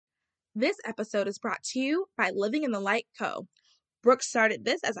This episode is brought to you by Living in the Light Co. Brooke started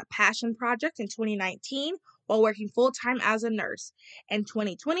this as a passion project in 2019 while working full-time as a nurse. In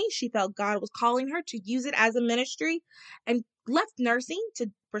 2020, she felt God was calling her to use it as a ministry and left nursing to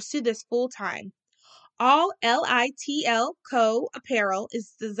pursue this full-time. All LITL Co. apparel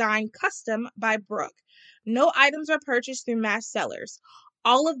is designed custom by Brooke. No items are purchased through mass sellers.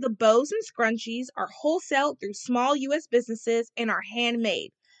 All of the bows and scrunchies are wholesaled through small U.S. businesses and are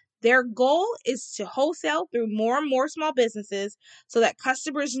handmade. Their goal is to wholesale through more and more small businesses so that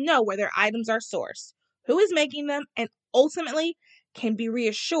customers know where their items are sourced, who is making them, and ultimately can be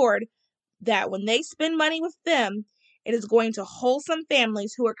reassured that when they spend money with them, it is going to wholesome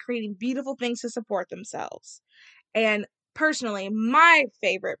families who are creating beautiful things to support themselves. And personally, my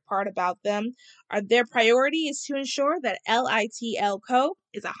favorite part about them are their priority is to ensure that LITL Co.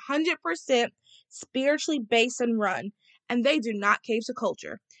 is 100% spiritually based and run, and they do not cave to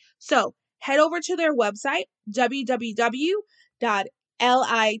culture. So head over to their website,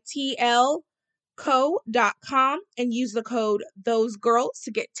 www.litlco.com, and use the code THOSEGIRLS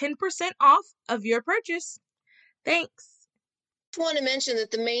to get 10% off of your purchase. Thanks. I want to mention that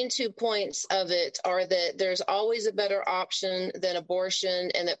the main 2 points of it are that there's always a better option than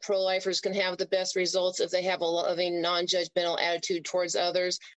abortion, and that pro-lifers can have the best results if they have a loving, non-judgmental attitude towards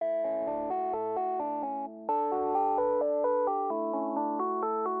others.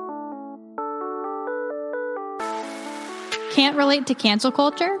 Can't relate to cancel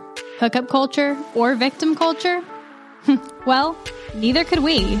culture, hookup culture, or victim culture? Well, neither could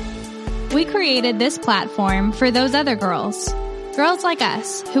we. We created this platform for those other girls. Girls like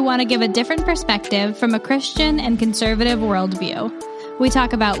us who want to give a different perspective from a Christian and conservative worldview. We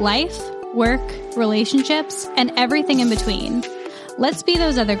talk about life, work, relationships, and everything in between. Let's be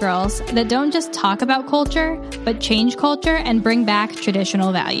those other girls that don't just talk about culture, but change culture and bring back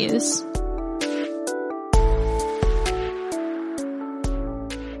traditional values.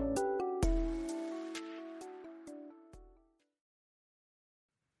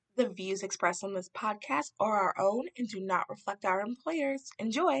 The views expressed on this podcast are our own and do not reflect our employers.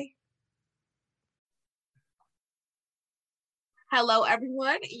 Enjoy. Hello,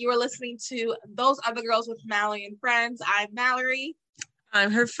 everyone. You are listening to Those Other Girls with Mallory and Friends. I'm Mallory. I'm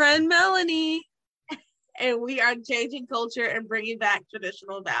her friend, Melanie. And we are changing culture and bringing back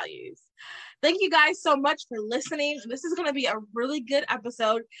traditional values. Thank you guys so much for listening. This is going to be a really good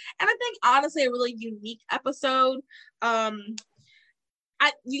episode. And I think, honestly, a really unique episode.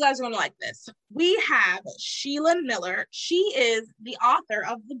 You guys are going to like this. We have Sheila Miller. She is the author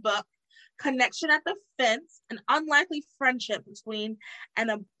of the book, Connection at the Fence, an unlikely friendship between an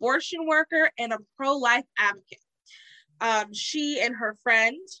abortion worker and a pro-life advocate. She and her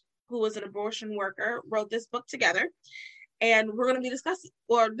friend, who was an abortion worker, wrote this book together. And we're going to be discussing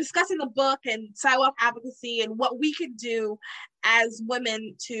the book and sidewalk advocacy and what we could do as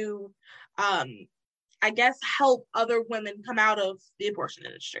women to help other women come out of the abortion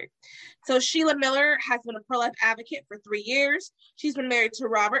industry. So Sheila Miller has been a pro-life advocate for 3 years. She's been married to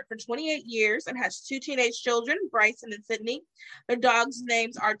Robert for 28 years and has 2 teenage children, Bryson and Sydney. Their dogs'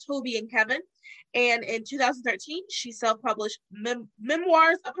 names are Toby and Kevin. And in 2013, she self-published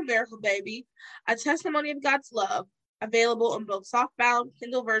Memoirs of a Miracle Baby, A Testimony of God's Love, available in both softbound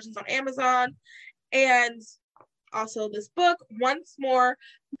Kindle versions on Amazon. And also this book, Once More,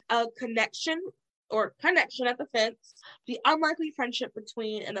 a Connection at the Fence, the unlikely friendship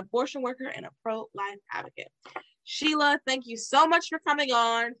between an abortion worker and a pro-life advocate. Sheila, thank you so much for coming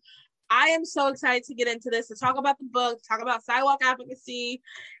on. I am so excited to get into this, to talk about the book, talk about sidewalk advocacy,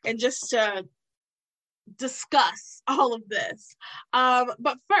 and just to discuss all of this.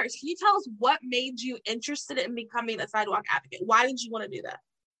 But first, can you tell us what made you interested in becoming a sidewalk advocate? Why did you want to do that?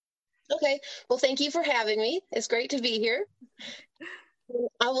 Okay, well, thank you for having me. It's great to be here.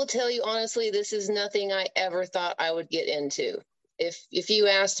 I will tell you honestly, this is nothing I ever thought I would get into. If you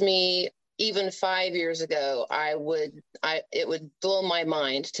asked me even 5 years ago, it would blow my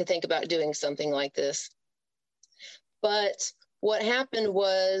mind to think about doing something like this. But what happened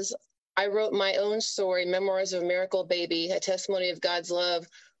was I wrote my own story, Memoirs of a Miracle Baby, a testimony of God's love,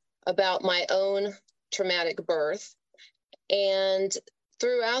 about my own traumatic birth. And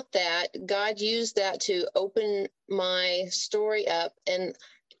throughout that, God used that to open my story up. And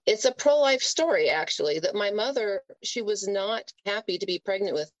it's a pro-life story, actually, that my mother, she was not happy to be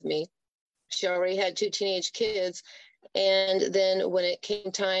pregnant with me. She already had 2 teenage kids. And then when it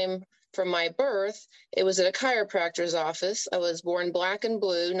came time for my birth, it was at a chiropractor's office. I was born black and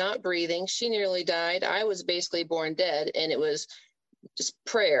blue, not breathing. She nearly died. I was basically born dead. And it was just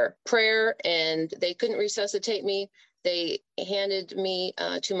prayer. And they couldn't resuscitate me. They handed me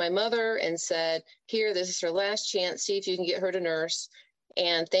to my mother and said, here, this is her last chance. See if you can get her to nurse.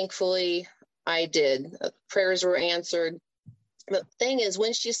 And thankfully, I did. Prayers were answered. The thing is,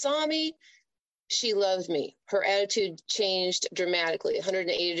 when she saw me, she loved me. Her attitude changed dramatically,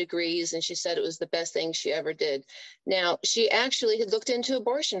 180 degrees, and she said it was the best thing she ever did. Now, she actually had looked into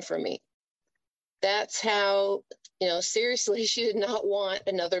abortion for me. That's how, seriously, she did not want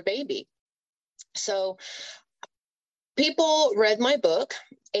another baby. So people read my book,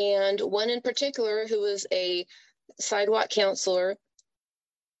 and one in particular, who was a sidewalk counselor,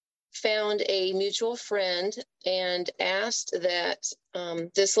 found a mutual friend and asked that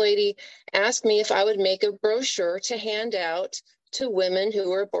this lady asked me if I would make a brochure to hand out to women who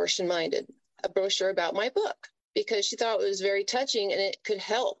were abortion minded, a brochure about my book, because she thought it was very touching and it could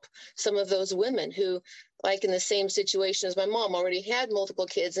help some of those women who, like in the same situation as my mom, already had multiple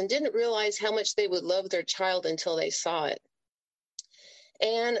kids and didn't realize how much they would love their child until they saw it.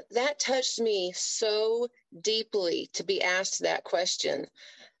 And that touched me so deeply to be asked that question,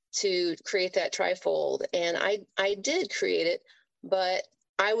 to create that trifold. And I did create it, but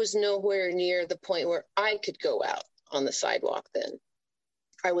I was nowhere near the point where I could go out on the sidewalk then.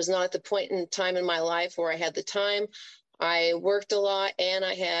 I was not at the point in time in my life where I had the time. I worked a lot, and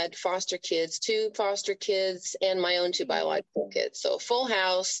I had foster kids, 2 foster kids, and my own 2 biological kids. So full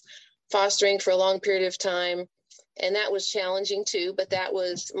house, fostering for a long period of time. And that was challenging too, but that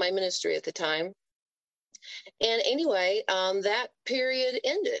was my ministry at the time. And anyway, that period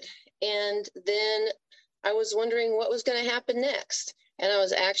ended. And then I was wondering what was going to happen next. And I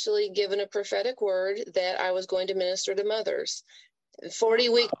was actually given a prophetic word that I was going to minister to mothers. 40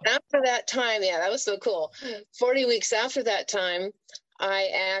 weeks after that time, yeah, that was so cool. 40 weeks after that time, I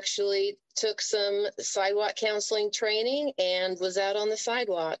actually took some sidewalk counseling training and was out on the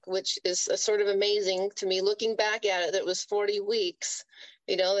sidewalk, which is sort of amazing to me looking back at it. That was 40 weeks.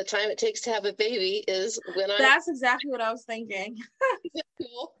 The time it takes to have a baby is when That's exactly what I was thinking.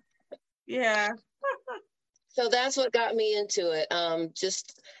 Cool. Yeah. So that's what got me into it.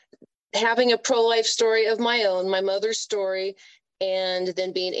 Just having a pro-life story of my own, my mother's story, and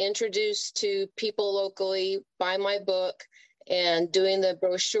then being introduced to people locally by my book and doing the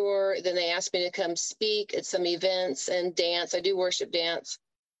brochure. Then they asked me to come speak at some events and dance. I do worship dance.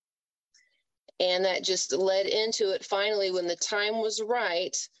 And that just led into it. Finally, when the time was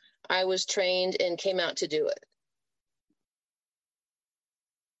right, I was trained and came out to do it.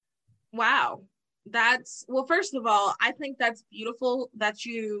 Wow. Well, first of all, I think that's beautiful that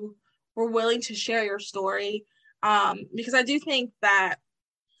you were willing to share your story. Because I do think that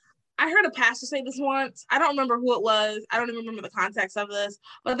I heard a pastor say this once. I don't remember who it was. I don't even remember the context of this,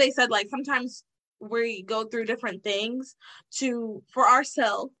 but they said, like, sometimes we go through different things for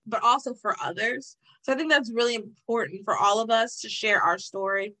ourselves, but also for others. So I think that's really important for all of us to share our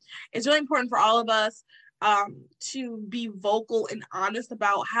story. It's really important for all of us to be vocal and honest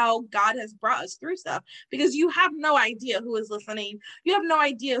about how God has brought us through stuff, because you have no idea who is listening. You have no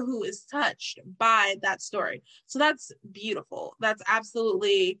idea who is touched by that story. So that's beautiful. That's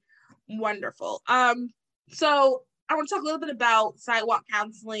absolutely wonderful. So I want to talk a little bit about sidewalk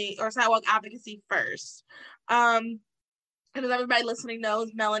counseling or sidewalk advocacy first. And as everybody listening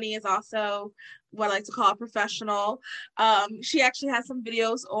knows, Melanie is also what I like to call a professional. She actually has some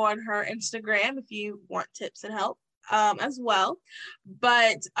videos on her Instagram if you want tips and help as well.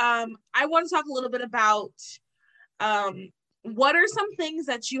 But I want to talk a little bit about what are some things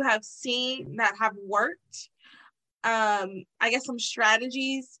that you have seen that have worked? I guess some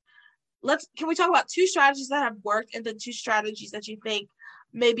strategies. Can we talk about 2 strategies that have worked and then 2 strategies that you think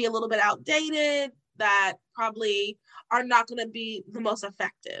may be a little bit outdated, that probably are not going to be the most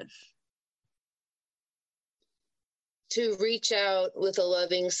effective? To reach out with a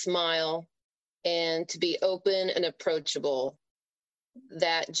loving smile and to be open and approachable.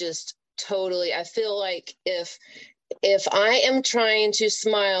 That just totally, I feel like if I am trying to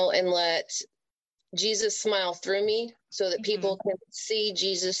smile and let Jesus smile through me so that people can see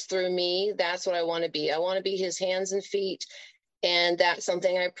Jesus through me, that's what I want to be. I want to be his hands and feet. And that's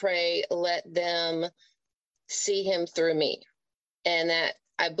something I pray, let them see him through me. And that,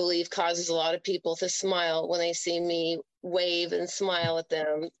 I believe, causes a lot of people to smile when they see me wave and smile at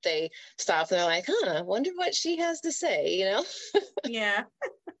them. They stop and they're like, I wonder what she has to say, Yeah.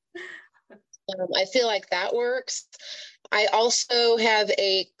 I feel like that works. I also have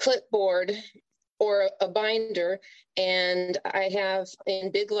a clipboard or a binder, and I have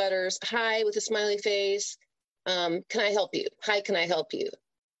in big letters, hi, with a smiley face. Can I help you? Hi, can I help you?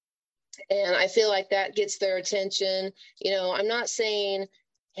 And I feel like that gets their attention. I'm not saying,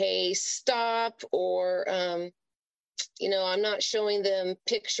 hey, stop, or I'm not showing them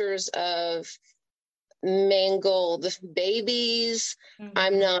pictures of mangled babies. Mhm.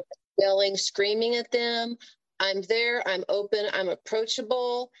 I'm not yelling, screaming at them. I'm there, I'm open, I'm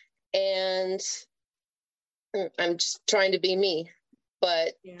approachable, and I'm just trying to be me,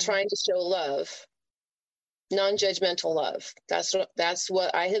 but trying to show love, non-judgmental love. That's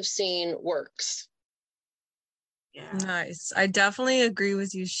what I have seen works. Yeah. Nice. I definitely agree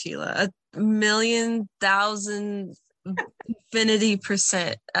with you, Sheila. 1,000,000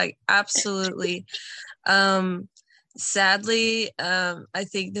 infinity%. Absolutely. Sadly, I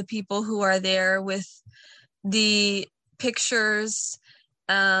think the people who are there with the pictures,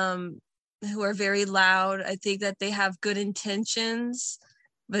 who are very loud, I think that they have good intentions,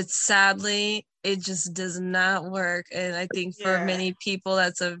 but sadly, it just does not work. And I think for many people,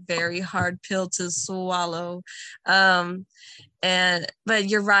 that's a very hard pill to swallow. But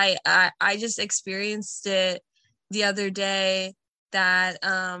you're right. I just experienced it the other day that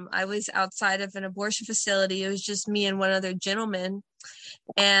I was outside of an abortion facility. It was just me and one other gentleman.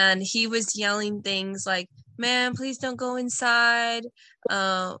 And he was yelling things like, "Man, please don't go inside.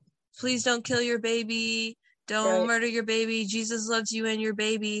 Please don't kill your baby. Don't murder your baby. Jesus loves you and your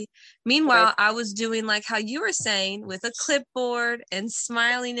baby." Meanwhile, I was doing like how you were saying, with a clipboard and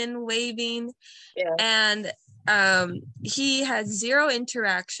smiling and waving. Yeah. And he had 0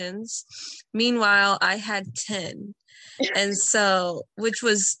 interactions. Meanwhile, I had 10. And so,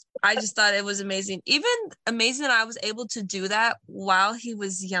 I just thought it was amazing. Even amazing that I was able to do that while he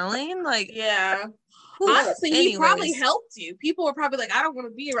was yelling. Like, honestly, he probably helped you. People were probably like, "I don't want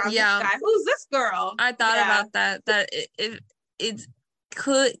to be around this guy. Who's this girl?" I thought about that it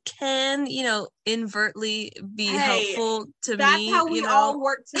can inadvertently be helpful to me. That's how we all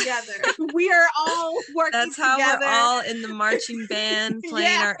work together. We are all working together. That's how we're all in the marching band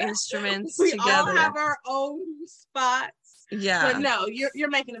playing our instruments together. We all have our own spots. Yeah. But no, you're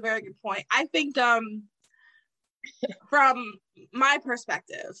making a very good point. I think from my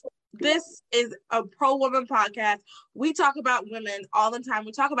perspective, this is a pro-woman podcast. We talk about women all the time.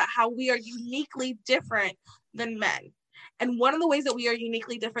 We talk about how we are uniquely different than men. And one of the ways that we are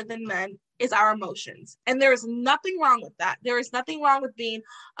uniquely different than men is our emotions. And there is nothing wrong with that. There is nothing wrong with being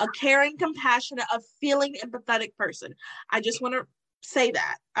a caring, compassionate, a feeling, empathetic person. I just want to say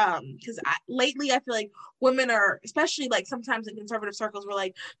that because lately I feel like women are, especially like sometimes in conservative circles, we're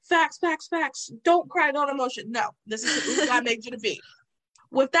like, facts, don't cry, don't emotion. No, this is who God made you to be.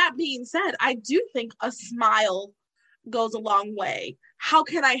 With that being said, I do think a smile goes a long way. How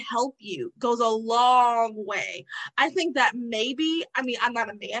can I help you goes a long way. I think that maybe, I'm not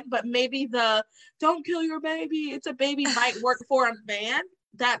a man, but maybe the don't kill your baby, it's a baby might work for a man.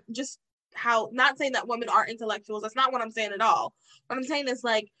 That just how, not saying that women are intellectuals. That's not what I'm saying at all. What I'm saying is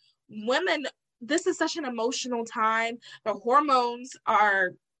like women, this is such an emotional time. The hormones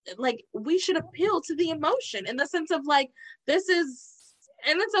are like, we should appeal to the emotion in the sense of like, this is,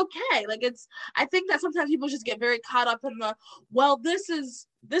 and it's okay. Like I think that sometimes people just get very caught up in the, well, this is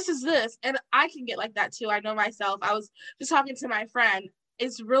this. And I can get like that too. I know myself. I was just talking to my friend.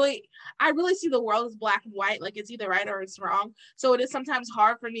 I really see the world as black and white. Like it's either right or it's wrong. So it is sometimes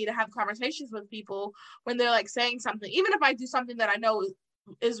hard for me to have conversations with people when they're like saying something, even if I do something that I know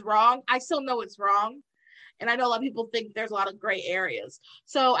is wrong, I still know it's wrong. And I know a lot of people think there's a lot of gray areas.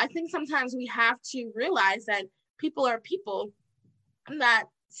 So I think sometimes we have to realize that people are people, that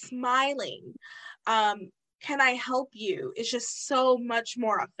smiling, can I help you, is just so much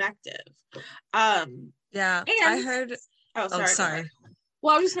more effective. Yeah, I heard. Oh, sorry.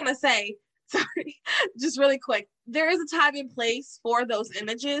 Well, I was just going to say, sorry, just really quick. There is a time and place for those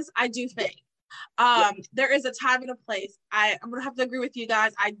images, I do think. There is a time and a place. I'm going to have to agree with you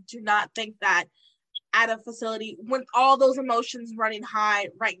guys. I do not think that at a facility, when all those emotions running high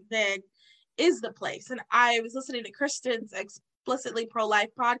right then, is the place. And I was listening to Kristen's Explicitly Pro-Life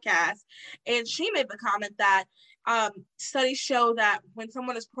podcast, and she made the comment that studies show that when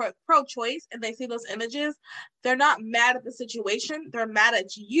someone is pro-choice and they see those images, they're not mad at the situation, they're mad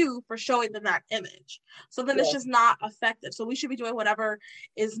at you for showing them that image. So then it's just not effective. So we should be doing whatever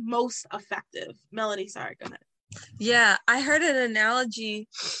is most effective. Melanie, sorry, go ahead. Yeah, I heard an analogy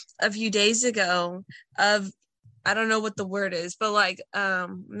a few days ago of, I don't know what the word is, but like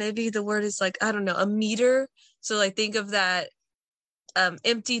maybe the word is like, I don't know, a meter. So like think of that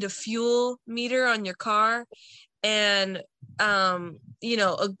empty to fuel meter on your car, and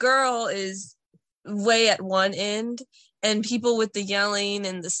a girl is way at one end, and people with the yelling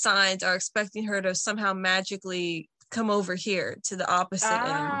and the signs are expecting her to somehow magically come over here to the opposite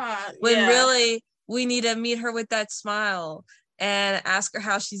end, when really we need to meet her with that smile and ask her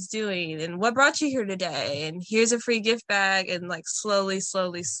how she's doing and what brought you here today. And here's a free gift bag, and like slowly,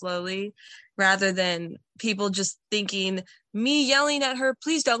 rather than people just thinking me yelling at her,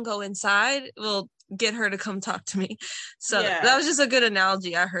 please don't go inside, will get her to come talk to me. So that was just a good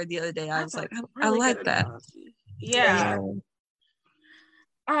analogy I heard the other day. I was like, I like that. Analogy. Yeah.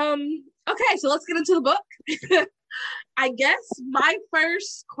 Okay, so let's get into the book. I guess my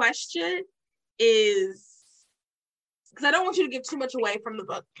first question is, because I don't want you to give too much away from the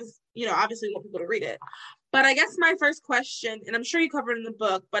book, because, you know, obviously we want people to read it. But I guess my first question, and I'm sure you covered it in the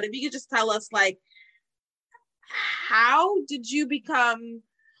book, but if you could just tell us, like, how did you become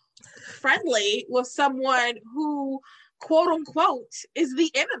friendly with someone who, quote unquote, is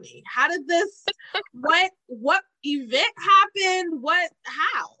the enemy? How did this, what event happened?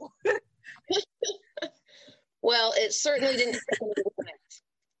 How? Well, it certainly didn't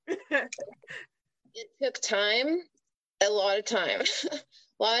happen. It took time, a lot of time,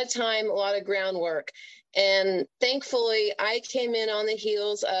 a lot of groundwork. And thankfully, I came in on the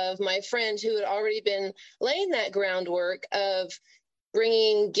heels of my friend who had already been laying that groundwork of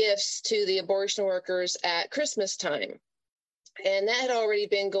bringing gifts to the abortion workers at Christmas time. And that had already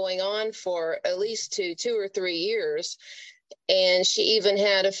been going on for at least 2 or 3 years. And she even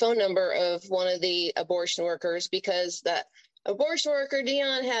had a phone number of one of the abortion workers, because that abortion worker,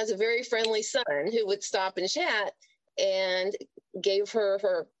 Dion, has a very friendly son who would stop and chat, and gave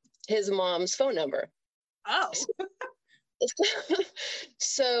her his mom's phone number. Oh.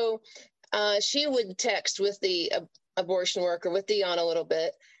 So she would text with the abortion worker, with Dion, a little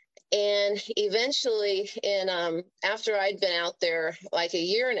bit. And eventually, after I'd been out there like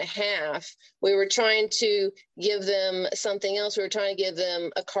 1.5 years, we were trying to give them something else. We were trying to give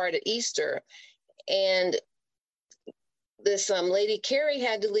them a card at Easter. And this lady, Carrie,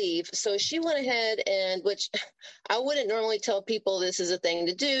 had to leave. So she went ahead and, which I wouldn't normally tell people this is a thing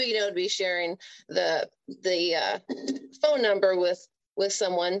to do, you know, to be sharing the phone number with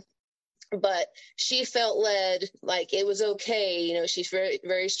someone. But she felt led, like it was okay. You know, she very,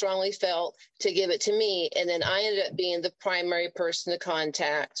 very strongly felt to give it to me. And then I ended up being the primary person to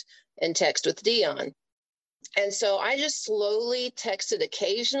contact and text with Dion. And so I just slowly texted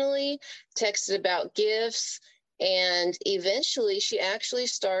occasionally, texted about gifts. And eventually she actually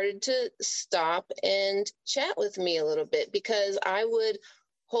started to stop and chat with me a little bit, because I would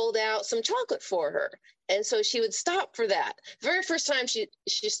hold out some chocolate for her. And so she would stop for that. Very first time she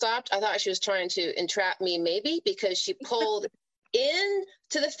stopped, I thought she was trying to entrap me, maybe, because she pulled in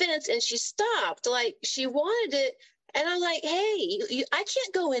to the fence and she stopped, like she wanted it. And I'm like, hey, I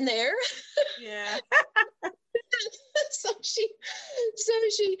can't go in there. Yeah. So she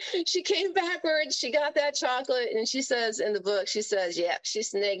came backwards. She got that chocolate, and she says in the book, she says, yeah, she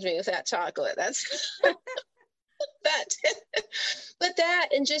snagged me with that chocolate. That's that. But that,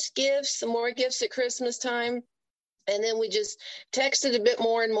 and just gifts, some more gifts at Christmas time. And then we just texted a bit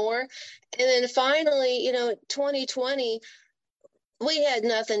more and more. And then finally, you know, 2020, we had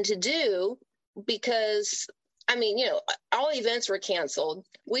nothing to do, because, I mean, you know, all events were canceled.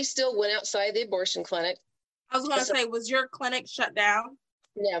 We still went outside the abortion clinic. I was going to say, was your clinic shut down?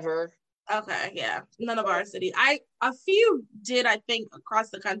 Never. Okay, yeah. None of our city. A few did, I think, across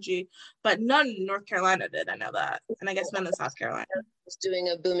the country, but none in North Carolina did. I know that. And I guess none in South Carolina. Was doing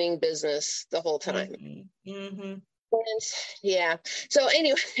a booming business the whole time. Mm-hmm. And yeah. So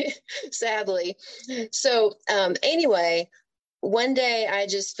anyway, sadly. So anyway, one day I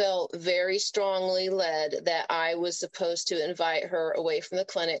just felt very strongly led that I was supposed to invite her away from the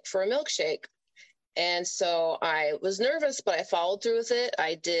clinic for a milkshake. And so I was nervous, but I followed through with it.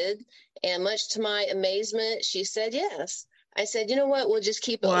 I did. And much to my amazement, she said yes. I said, you know what? We'll just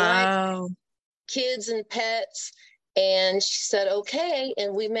keep it light. Kids and pets. And she said, okay.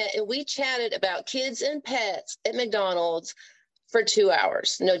 And we met and we chatted about kids and pets at McDonald's for 2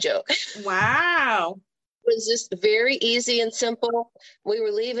 hours. No joke. Wow. It was just very easy and simple. We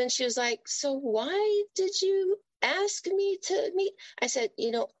were leaving. She was like, so why did you ask me to meet? I said,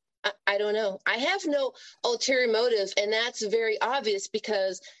 you know, I don't know. I have no ulterior motive. And that's very obvious,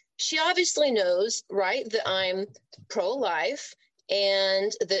 because she obviously knows, right, that I'm pro-life,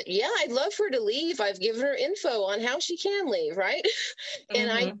 and that, yeah, I'd love her to leave. I've given her info on how she can leave, right? Mm-hmm.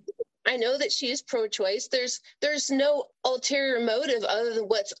 And I know that she is pro-choice. There's no ulterior motive other than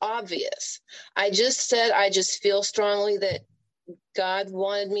what's obvious. I just said, I just feel strongly that God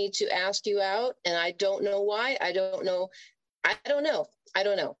wanted me to ask you out, and I don't know why. I don't know.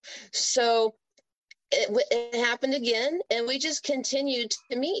 So it happened again, and we just continued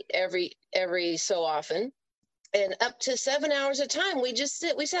to meet every so often, and up to 7 hours a time. We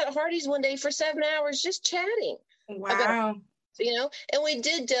sat at Hardee's one day for 7 hours just chatting. Wow. And we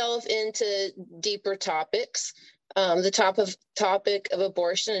did delve into deeper topics, the topic of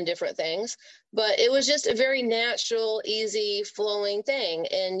abortion and different things, but it was just a very natural, easy flowing thing.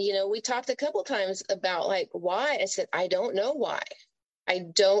 And, we talked a couple times about like why. I said, I don't know why.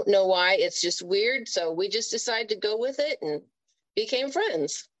 It's just weird. So we just decided to go with it and became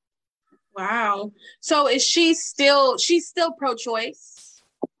friends. Wow. So is she's still pro-choice?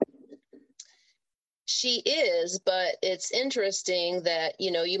 She is, but it's interesting that,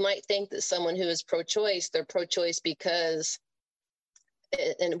 you might think that someone who is pro-choice, they're pro-choice because,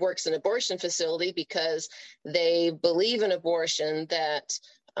 and works in an abortion facility because they believe in abortion, that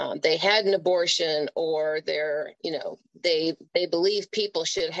they had an abortion, or they believe people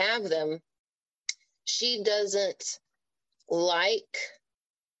should have them. She doesn't like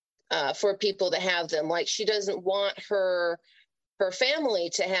for people to have them. Like, she doesn't want her family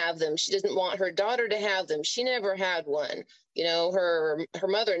to have them. She doesn't want her daughter to have them. She never had one. Her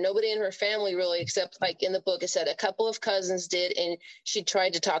mother, nobody in her family really, except like in the book, it said a couple of cousins did, and she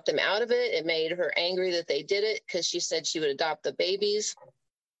tried to talk them out of it. It made her angry that they did it because she said she would adopt the babies.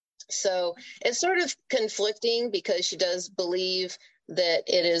 So it's sort of conflicting because she does believe that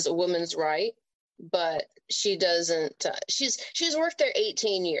it is a woman's right, but she doesn't. She's worked there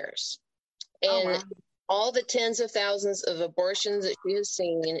 18 years. And wow. All the tens of thousands of abortions that she has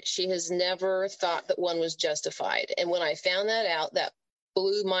seen, she has never thought that one was justified. And when I found that out, that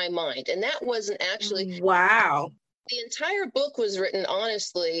blew my mind. And that wasn't actually... Wow. The entire book was written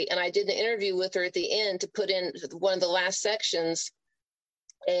honestly, and I did an interview with her at the end to put in one of the last sections.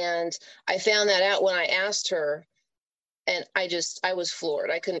 And I found that out when I asked her, and I was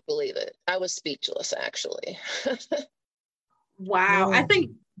floored. I couldn't believe it. I was speechless, actually. Wow. I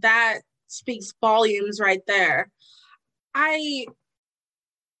think that speaks volumes right there. I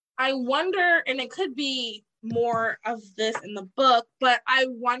wonder, and it could be more of this in the book, but I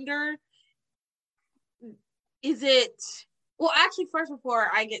wonder, actually, first, before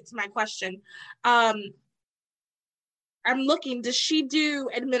I get to my question, I'm looking, does she do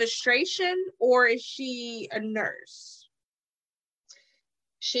administration or is she a nurse?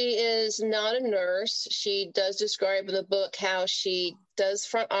 She is not a nurse. She does describe in the book how she does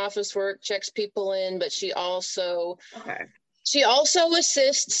front office work, checks people in, but she also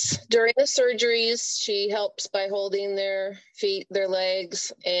assists during the surgeries. She helps by holding their feet, their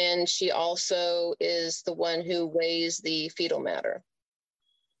legs, and she also is the one who weighs the fetal matter.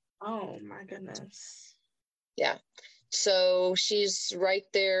 Oh my goodness. Yeah. So she's right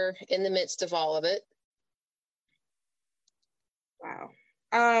there in the midst of all of it. Wow.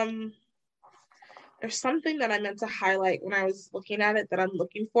 There's something that I meant to highlight when I was looking at it that I'm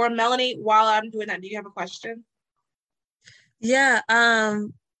looking for. Melanie, while I'm doing that, do you have a question? Yeah.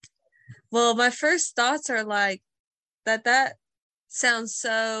 Well, my first thoughts are like that sounds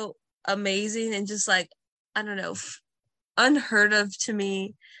so amazing and just like, I don't know, unheard of to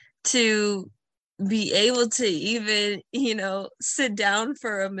me to be able to even, sit down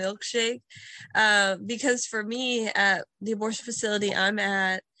for a milkshake. Because for me at the abortion facility I'm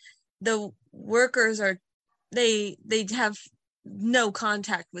at, the workers they have no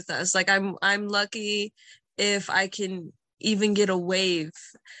contact with us. Like I'm lucky if I can even get a wave.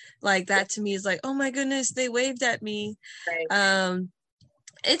 Like that to me is like, oh my goodness, they waved at me. Right.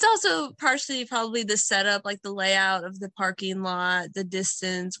 It's also partially probably the setup, like the layout of the parking lot, the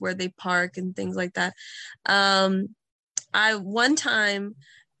distance where they park and things like that. One time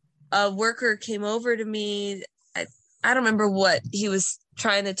a worker came over to me. I don't remember what he was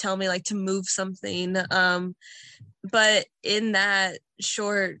trying to tell me, like to move something. But in that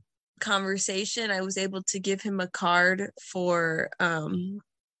short conversation, I was able to give him a card for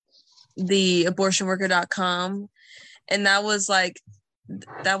the abortionworker.com. And that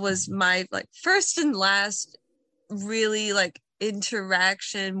was my like first and last really like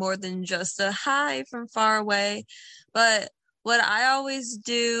interaction, more than just a hi from far away. But what I always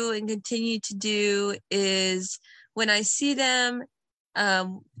do and continue to do is when I see them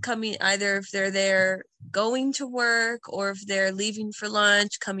coming, either if they're there going to work or if they're leaving for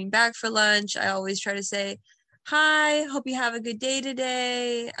lunch, coming back for lunch, I always try to say, hi, hope you have a good day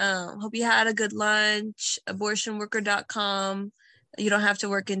today. Hope you had a good lunch. Abortionworker.com. You don't have to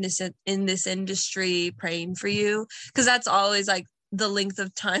work in this industry, praying for you. Because that's always like the length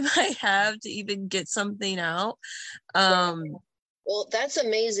of time I have to even get something out. Well, that's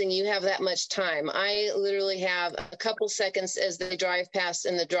amazing. You have that much time. I literally have a couple seconds as they drive past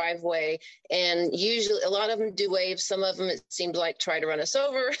in the driveway. And usually a lot of them do waves. Some of them, it seems like, try to run us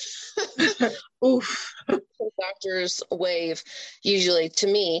over. Oof. Doctors wave usually to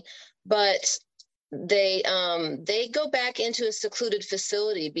me. But they go back into a secluded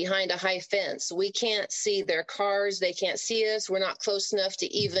facility behind a high fence. We can't see their cars. They can't see us. We're not close enough to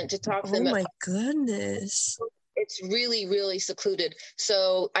even to talk to them. Oh my goodness. It's really, really secluded.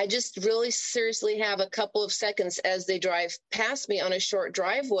 So I just really seriously have a couple of seconds as they drive past me on a short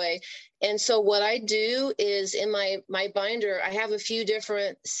driveway. And so what I do is in my binder, I have a few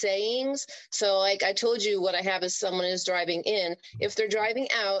different sayings. So like I told you, what I have is someone is driving in. If they're driving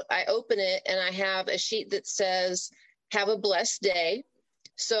out, I open it and I have a sheet that says, "Have a blessed day."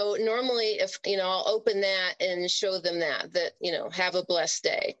 So normally if, I'll open that and show them that, "Have a blessed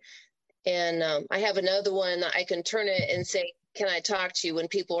day." And I have another one I can turn it and say, "Can I talk to you?" when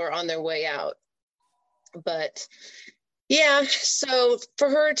people are on their way out. But yeah, so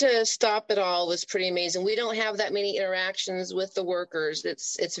for her to stop it all was pretty amazing. We don't have that many interactions with the workers.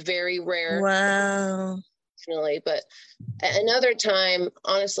 It's very rare. Wow. But another time,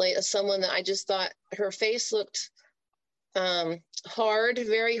 honestly, someone that I just thought her face looked hard,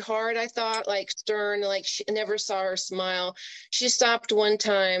 very hard. I thought like stern, like she never saw her smile. She stopped one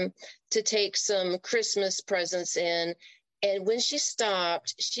time to take some Christmas presents in. And when she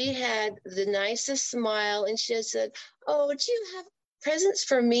stopped, she had the nicest smile and she said, "Oh, do you have presents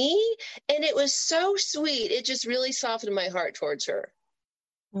for me?" And it was so sweet. It just really softened my heart towards her.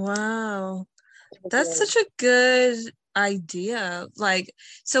 Wow. That's such a good idea. Like,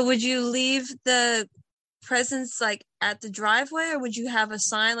 so would you leave the presents like at the driveway, or would you have a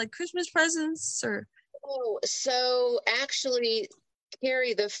sign like Christmas presents? Or so actually,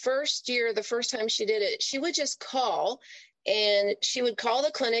 Carrie, the first time she did it, she would just call, and she would call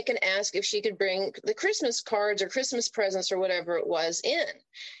the clinic and ask if she could bring the Christmas cards or Christmas presents or whatever it was in.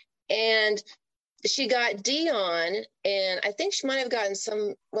 And she got Dion, and I think she might have gotten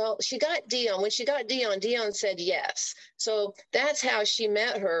she got Dion. When she got Dion said yes. So that's how she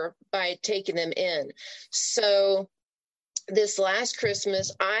met her, by taking them in. So this last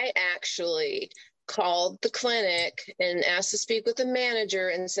Christmas, I actually called the clinic and asked to speak with the manager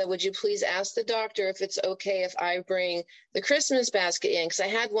and said, "Would you please ask the doctor if it's okay if I bring the Christmas basket in?" Because I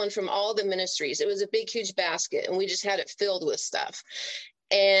had one from all the ministries. It was a big, huge basket, and we just had it filled with stuff.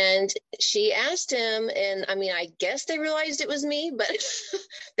 And she asked him, and I guess they realized it was me, but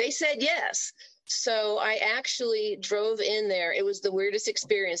they said yes. So I actually drove in there. It was the weirdest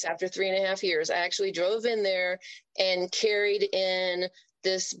experience after 3.5 years. I actually drove in there and carried in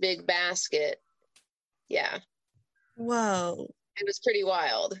this big basket. Yeah. whoa. It was pretty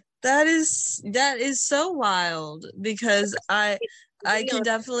wild. That is so wild, because I can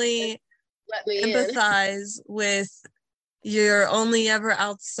definitely empathize with you're only ever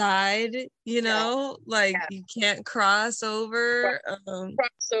outside, like you can't cross over.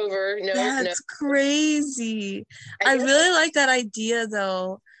 That's crazy. I really like that idea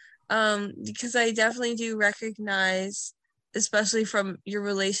though, because I definitely do recognize, especially from your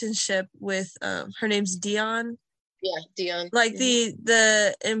relationship with her name's Dion. Yeah, Dion. Like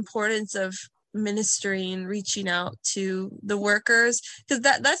the importance of ministering, reaching out to the workers, because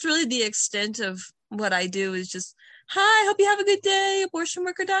that's really the extent of what I do, is just, "Hi, hope you have a good day,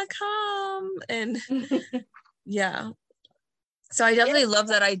 abortionworker.com." And yeah. So I definitely love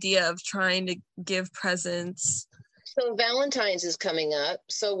that idea of trying to give presents. So Valentine's is coming up.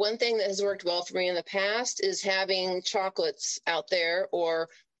 So one thing that has worked well for me in the past is having chocolates out there or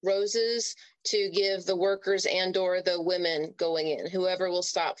roses to give the workers and or the women going in, whoever will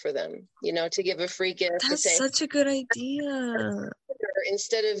stop for them, to give a free gift. That's such a good idea.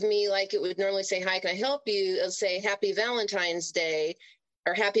 Instead of me, like it would normally say, "Hi, can I help you?" It'll say "Happy Valentine's Day"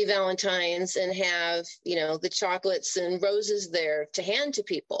 or "Happy Valentine's," and have, the chocolates and roses there to hand to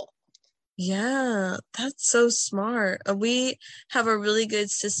people. Yeah, that's so smart. We have a really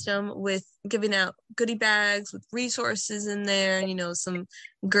good system with giving out goodie bags with resources in there, and some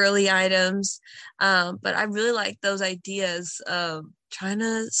girly items. But I really like those ideas of trying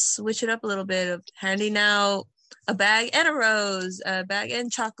to switch it up a little bit, of handing out a bag and a rose, a bag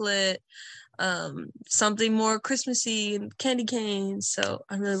and chocolate, something more Christmassy, and candy canes. So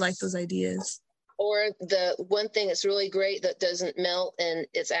I really like those ideas. Or the one thing that's really great that doesn't melt, and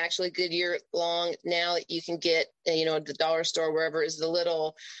it's actually good year long now, that you can get, at the dollar store, wherever, is the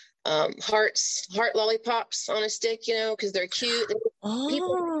little heart lollipops on a stick, because they're cute.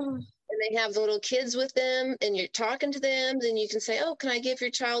 People, and they have the little kids with them, and you're talking to them, then you can say, "Oh, can I give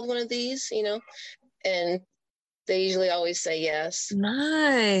your child one of these?" And they usually always say yes.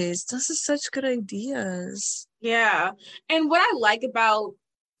 Nice. Those are such good ideas. Yeah. And what I like about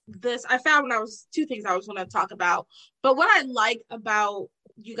this, I found two things I was going to talk about, but what I like about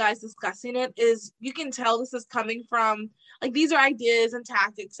you guys discussing it is you can tell this is coming from, like, these are ideas and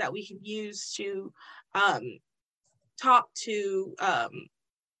tactics that we can use to talk to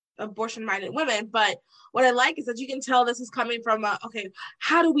abortion-minded women. But what I like is that you can tell this is coming from okay,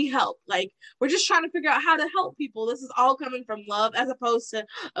 how do we help? Like, we're just trying to figure out how to help people. This is all coming from love, as opposed to,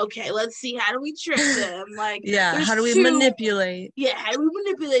 okay, let's see, how do we trick them? Like, yeah, how do we manipulate? Yeah, how do we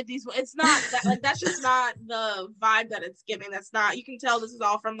manipulate these? It's not that, like, that's just not the vibe that it's giving. That's not, you can tell this is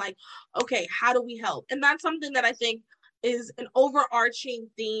all from, like, okay, how do we help? And that's something that I think is an overarching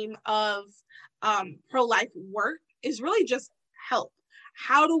theme of pro-life work, is really just help.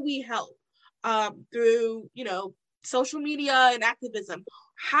 How do we help? Through, you know, social media and activism.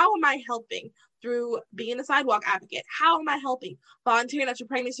 How am I helping? Through being a sidewalk advocate. How am I helping? Volunteering at your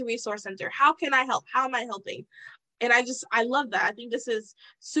pregnancy resource center. How can I help? How am I helping? And I love that. I think this is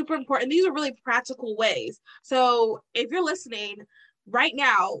super important. These are really practical ways. So if you're listening right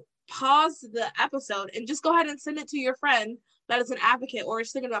now, pause the episode and just go ahead and send it to your friend that is an advocate or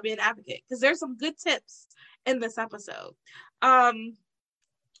is thinking about being an advocate, because there's some good tips in this episode.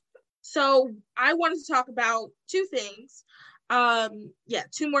 So I wanted to talk about two things.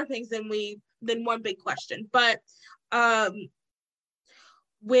 Two more things than one big question. But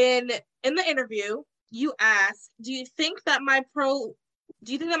when in the interview you asked, do you think that my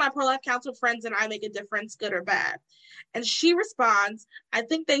pro-life council friends and I make a difference, good or bad? And she responds, I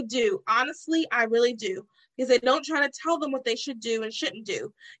think they do. Honestly, I really do. Because they don't try to tell them what they should do and shouldn't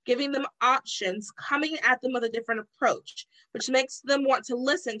do, giving them options, coming at them with a different approach, which makes them want to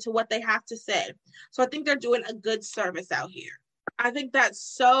listen to what they have to say. So I think they're doing a good service out here. I think that's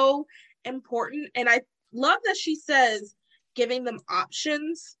so important. And I love that she says giving them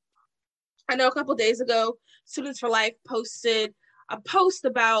options. I know a couple days ago, Students for Life posted a post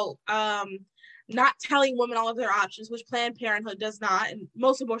about not telling women all of their options, which Planned Parenthood does not, and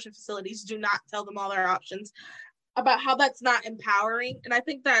most abortion facilities do not tell them all their options, about how that's not empowering. And I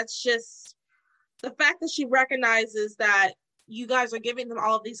think that's just the fact that she recognizes that you guys are giving them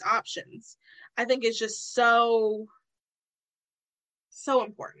all of these options, I think is just so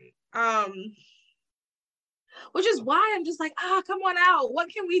important. Which is why I'm just like, come on out. What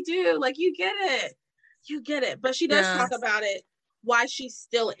can we do? Like, you get it. But she does talk about it, why she's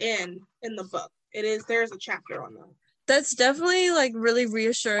still in the book. There's a chapter on that. That's definitely, like, really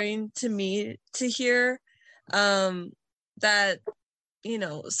reassuring to me to hear that, you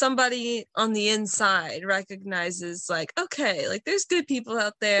know, somebody on the inside recognizes, like, okay, like, there's good people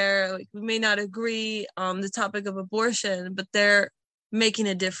out there. Like, we may not agree on the topic of abortion, but they're making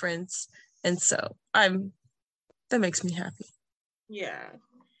a difference. And so that makes me happy. Yeah.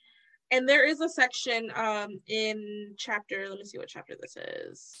 And there is a section in chapter, let me see what chapter this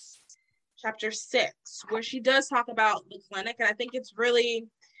is. Chapter 6, where she does talk about the clinic. And I think it's very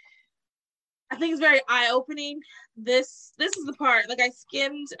eye-opening. This is the part, like, I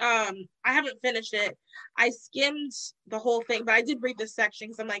skimmed, I haven't finished it. I skimmed the whole thing, but I did read this section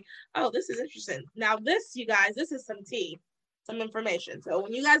because I'm like, oh, this is interesting. Now this, you guys, this is some tea, some information. So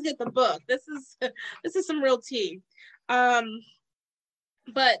when you guys get the book, this is some real tea.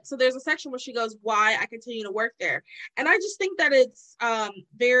 But so there's a section where she goes, why I continue to work there. And I just think that it's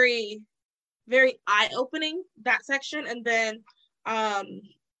very, very eye-opening, that section. And then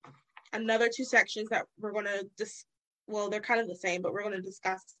another two sections that we're going to they're kind of the same, but we're going to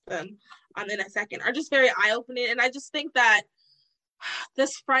discuss them in a second, are just very eye-opening. And I just think that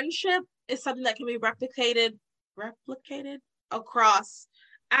this friendship is something that can be replicated across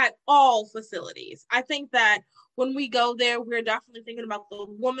at all facilities. I think that when we go there, we're definitely thinking about the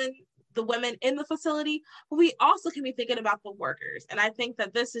women in the facility, but we also can be thinking about the workers. And I think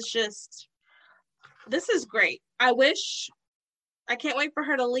that this is great. I can't wait for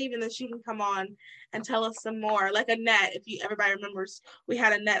her to leave and then she can come on and tell us some more. Like Annette, if everybody remembers, we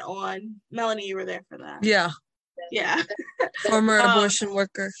had Annette on. Melanie, you were there for that. Yeah. Former abortion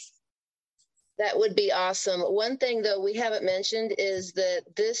worker. That would be awesome. One thing, though, we haven't mentioned is that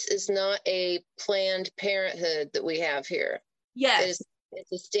this is not a Planned Parenthood that we have here. Yes.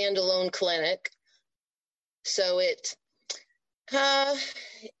 It's a standalone clinic. So it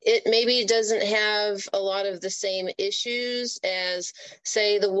maybe doesn't have a lot of the same issues as,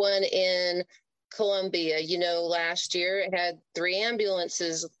 say, the one in Columbia. You know, last year it had 3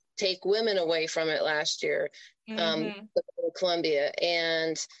 ambulances take women away from it last year, Columbia.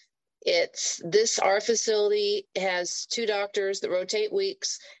 And our facility has 2 doctors that rotate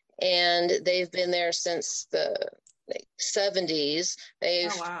weeks, and they've been there since the 70s.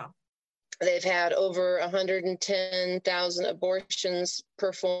 They've had over 110,000 abortions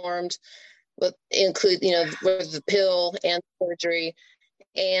performed, with the pill and surgery.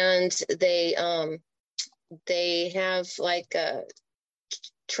 and they have like a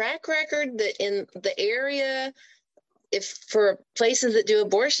track record that in the area, if for places that do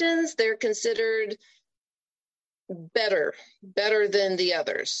abortions, they're considered better than the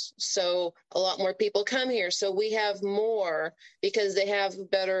others. So a lot more people come here. So we have more because they have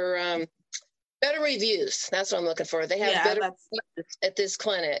better reviews. That's what I'm looking for. They have better reviews at this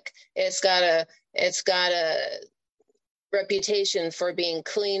clinic. It's got a reputation for being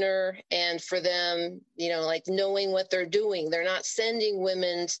cleaner and for them, like knowing what they're doing. They're not sending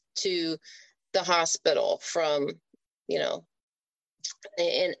women to the hospital from,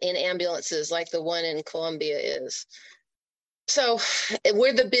 in ambulances like the one in Columbia is. So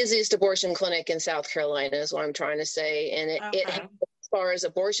we're the busiest abortion clinic in South Carolina is what I'm trying to say. And it as far as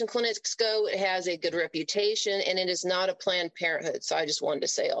abortion clinics go, it has a good reputation, and it is not a Planned Parenthood. So I just wanted to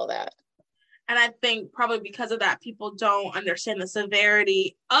say all that. And I think probably because of that, people don't understand the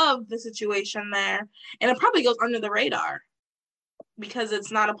severity of the situation there. And it probably goes under the radar because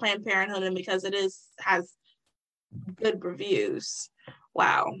it's not a Planned Parenthood and because it has good reviews.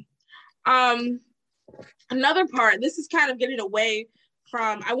 Wow. Another part, this is kind of getting away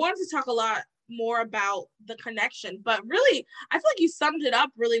from, I wanted to talk a lot more about the connection, but really, I feel like you summed it up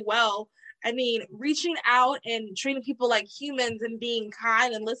really well. I mean, reaching out and treating people like humans and being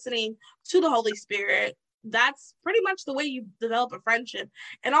kind and listening to the Holy Spirit, that's pretty much the way you develop a friendship.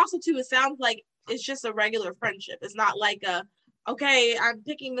 And also, too, it sounds like it's just a regular friendship. It's not like okay, I'm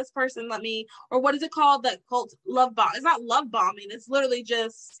picking this person, or what is it called? That cult love bomb. It's not love bombing. It's literally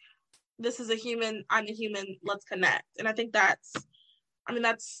just, this is a human, I'm a human, let's connect. And I think that's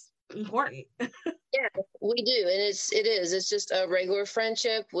important. Yeah, we do. And it's just a regular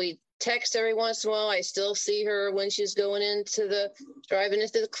friendship. We text every once in a while. I still see her when she's driving into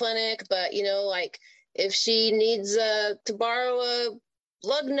the clinic. But, like if she needs to borrow a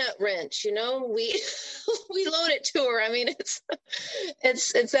lug nut wrench, we loan it to her. I mean,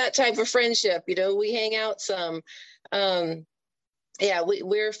 it's that type of friendship, we hang out some. Yeah,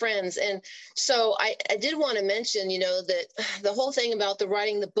 we're friends. And so I did want to mention, that the whole thing about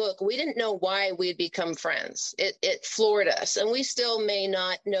writing the book, we didn't know why we'd become friends. It floored us, and we still may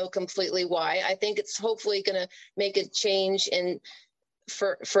not know completely why. I think it's hopefully going to make a change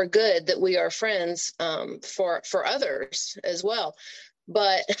for good that we are friends for others as well.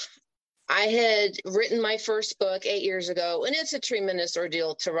 But I had written my first book 8 years ago, and it's a tremendous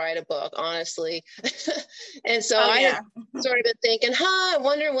ordeal to write a book, honestly. And so I had sort of been thinking, I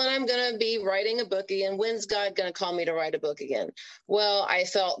wonder when I'm going to be writing a book again. When's God going to call me to write a book again? Well, I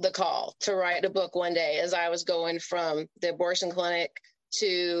felt the call to write a book one day as I was going from the abortion clinic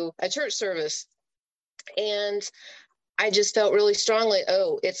to a church service. And I just felt really strongly,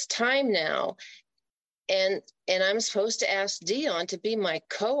 it's time now. And I'm supposed to ask Dion to be my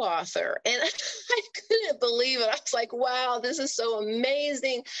co-author. And I couldn't believe it. I was like, wow, this is so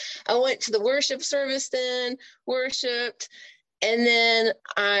amazing. I went to the worship service then, worshiped. And then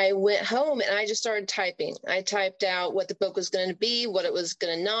I went home and I just started typing. I typed out what the book was going to be, what it was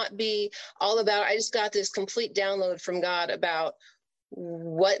going to not be, all about it. I just got this complete download from God about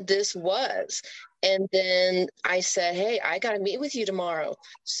what this was. And then I said, hey, I got to meet with you tomorrow.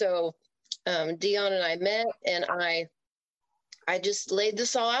 So Dion and I met, and I just laid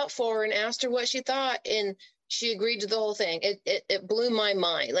this all out for her and asked her what she thought, and she agreed to the whole thing. It blew my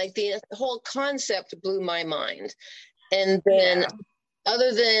mind. Like the whole concept blew my mind. And then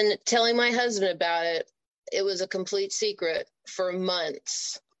other than telling my husband about it, it was a complete secret for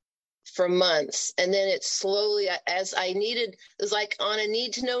months. And then it slowly, as I needed, it was like on a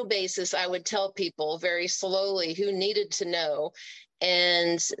need to know basis, I would tell people very slowly who needed to know.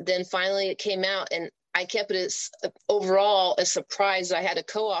 And then finally it came out, and I kept it as overall a surprise. I had a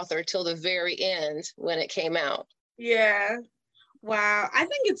co-author till the very end when it came out. Yeah. Wow. I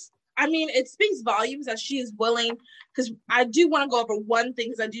think it speaks volumes that she is willing, because I do want to go over one thing,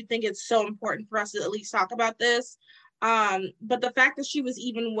 because I do think it's so important for us to at least talk about this. But the fact that she was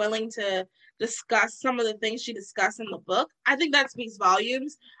even willing to discuss some of the things she discussed in the book, I think that speaks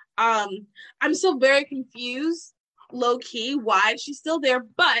volumes. I'm still very confused, low key, why she's still there,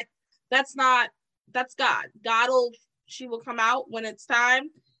 but that's God. She will come out when it's time.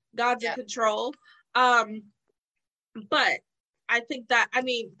 God's in control. But I think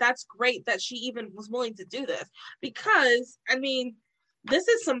that's great that she even was willing to do this, because this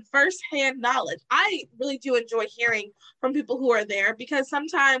is some firsthand knowledge. I really do enjoy hearing from people who are there, because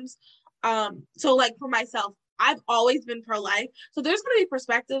sometimes, so like for myself, I've always been pro-life. So there's going to be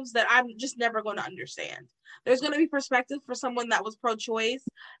perspectives that I'm just never going to understand. There's going to be perspective for someone that was pro-choice,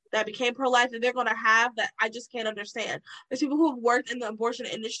 that became pro-life, that they're going to have that I just can't understand. There's people who have worked in the abortion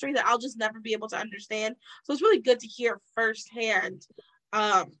industry that I'll just never be able to understand. So it's really good to hear firsthand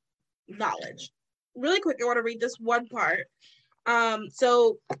knowledge. Really quick, I want to read this one part.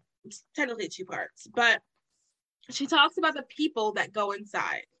 So it's technically 2 parts, but she talks about the people that go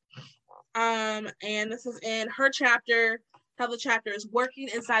inside. And this is in her chapter, how the chapter is working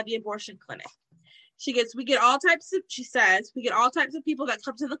inside the abortion clinic. She says, we get all types of people that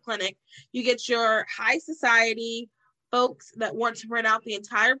come to the clinic. You get your high society folks that want to rent out the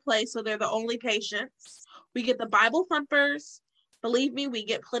entire place so they're the only patients. We get the Bible thumpers. Believe me, we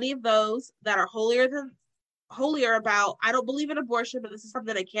get plenty of those that are holier about, I don't believe in abortion, but this is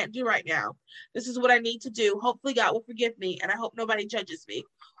something I can't do right now. This is what I need to do. Hopefully God will forgive me, and I hope nobody judges me.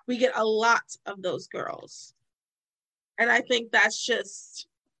 We get a lot of those girls. And I think that's just,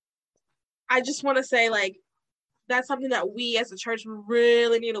 I just want to say, like, that's something that we as a church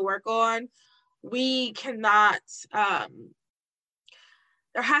really need to work on. We cannot, there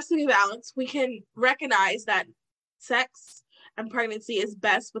has to be balance. We can recognize that sex and pregnancy is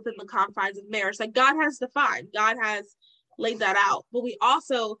best within the confines of marriage. Like God has defined, God has laid that out. But we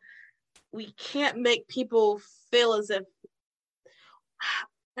can't make people feel as if,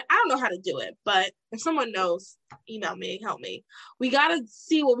 I don't know how to do it, but if someone knows, email me, help me. We got to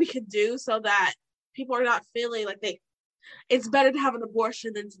see what we can do so that people are not feeling like it's better to have an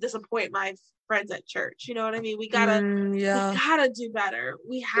abortion than to disappoint my friends at church. You know what I mean? We gotta do better.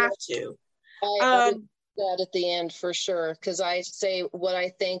 We have to. I that at the end for sure, because I say what I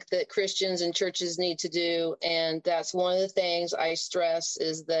think that Christians and churches need to do, and that's one of the things I stress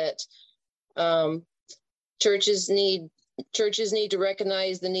is that churches need to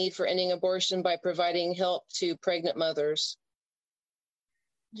recognize the need for ending abortion by providing help to pregnant mothers.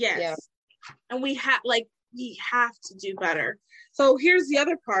 Yes. Yeah. And we have to do better. So here's the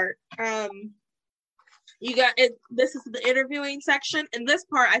other part. You got it. This is the interviewing section. And this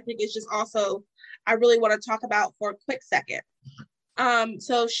part I think is just also, I really want to talk about for a quick second.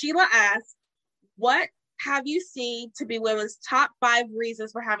 So Sheila asked, what have you seen to be women's top 5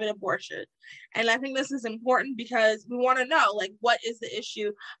 reasons for having abortion? And I think this is important because we want to know, like, what is the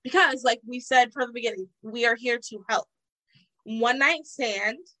issue? Because like we said from the beginning, we are here to help. One night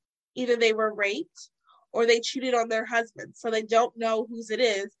stand, either they were raped or they cheated on their husband. So they don't know whose it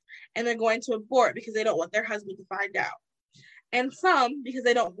is. And they're going to abort because they don't want their husband to find out. And some because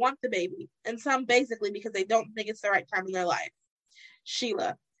they don't want the baby. And some basically because they don't think it's the right time in their life.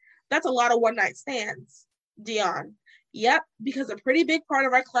 Sheila, that's a lot of one night stands. Dion, yep, because a pretty big part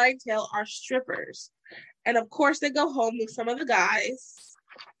of our clientele are strippers. And of course they go home with some of the guys.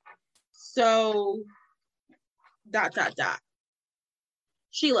 So, ...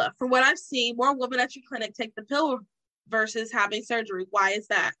 Sheila, from what I've seen, more women at your clinic take the pill versus having surgery. Why is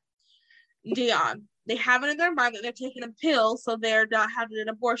that? Dion, they have it in their mind that they're taking a pill, so they're not having an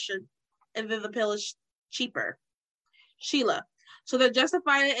abortion, and then the pill is cheaper. Sheila, so they're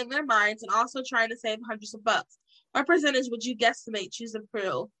justifying it in their minds and also trying to save hundreds of bucks. What percentage would you guesstimate choose the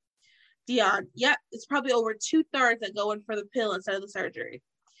pill? Dion, yep, it's probably over 2/3 that go in for the pill instead of the surgery.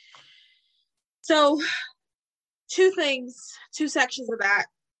 So, 2 sections of that,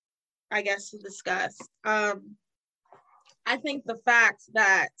 I guess, to discuss. I think the fact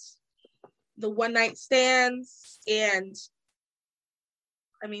that the one night stands and,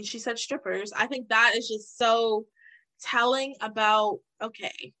 I mean, she said strippers, I think that is just so telling about,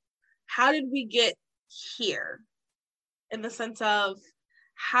 okay, how did we get here? In the sense of,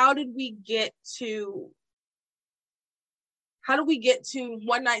 how did we get to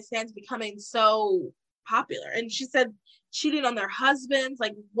one night stands becoming so popular? And she said cheating on their husbands,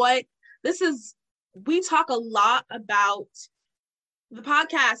 like what? We talk a lot about the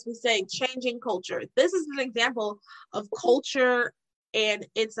podcast, we say changing culture. This is an example of culture and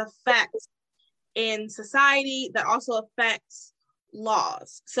its effects in society that also affects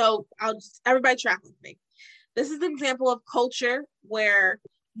laws. So everybody track with me. This is an example of culture where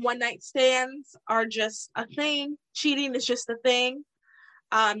one night stands are just a thing. Cheating is just a thing.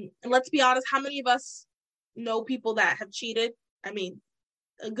 And let's be honest, how many of us know people that have cheated? I mean,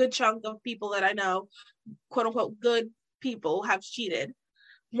 a good chunk of people that I know, quote unquote, good people have cheated.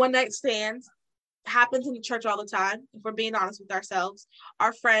 One night stands happens in the church all the time. If we're being honest with ourselves,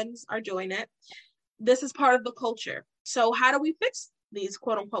 our friends are doing it. This is part of the culture. So how do we fix these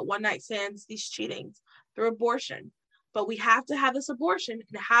quote unquote one night stands, these cheatings? Through abortion. But we have to have this abortion,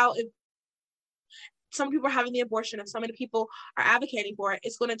 and so many people are having the abortion, if so many people are advocating for it,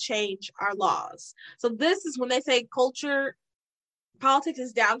 it's going to change our laws. So this is when they say politics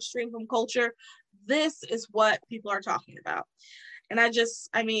is downstream from culture. This is what people are talking about. And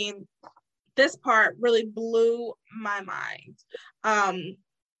I mean, this part really blew my mind.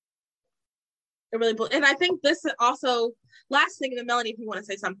 It really blew, and I think this also, last thing, and Melanie, if you want to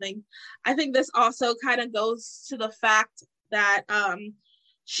say something, I think this also kind of goes to the fact that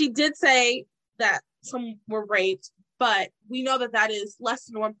she did say that some were raped, but we know that that is less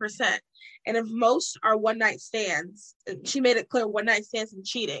than 1%. And if most are one night stands, she made it clear, one night stands and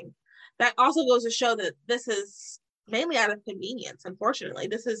cheating, that also goes to show that this is mainly out of convenience. Unfortunately,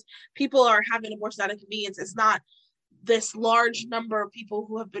 this is, people are having abortions out of convenience. It's not this large number of people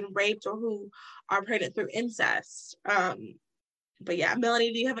who have been raped or who are pregnant through incest. But yeah,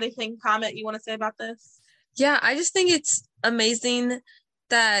 Melanie, do you have anything, comment you want to say about this? Yeah, I just think it's amazing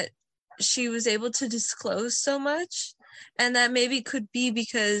that she was able to disclose so much, and that maybe could be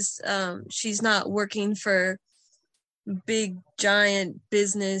because she's not working for big giant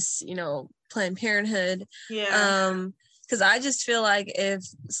business, Planned Parenthood. Yeah. Because I just feel like if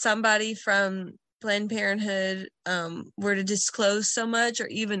somebody from Planned Parenthood were to disclose so much, or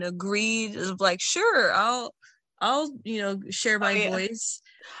even agreed, like, sure, I'll share my voice.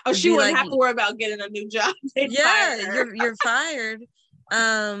 Oh, she wouldn't have to worry about getting a new job. You're fired.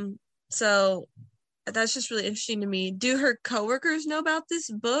 So that's just really interesting to me. Do her coworkers know about this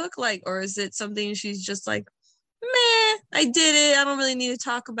book? Like, or is it something she's just like, meh, I did it, I don't really need to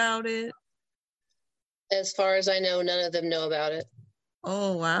talk about it? As far as I know, none of them know about it.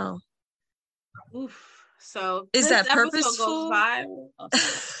 Oh, wow. Oof. So is that purposeful? Goes viral.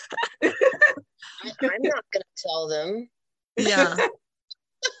 I'm not going to tell them. Yeah.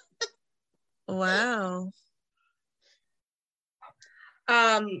 Wow.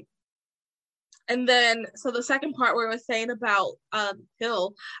 And then, so the second part where I was saying about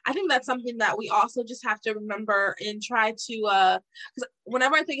pill, I think that's something that we also just have to remember and try to, because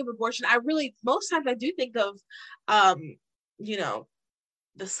whenever I think of abortion, most times I do think of,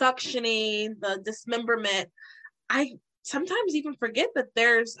 the suctioning, the dismemberment. I sometimes even forget that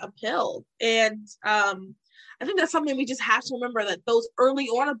there's a pill. And I think that's something we just have to remember, that those early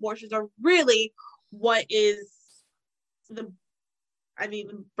on abortions are really what is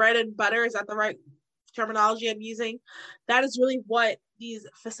bread and butter, is that the right terminology I'm using? That is really what these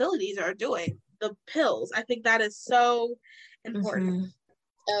facilities are doing, the pills. I think that is so important. Mm-hmm.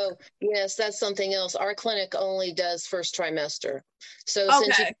 Oh, yes, that's something else. Our clinic only does first trimester. So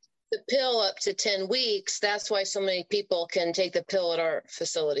since you the pill up to 10 weeks, that's why so many people can take the pill at our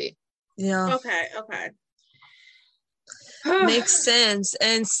facility. Yeah. Okay. Makes sense.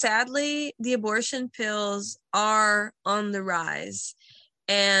 And sadly, the abortion pills are on the rise.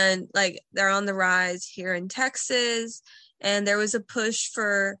 And they're on the rise here in Texas. And there was a push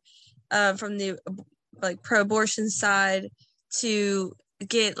for from the pro-abortion side to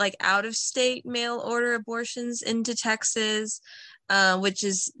get out of state mail order abortions into Texas, which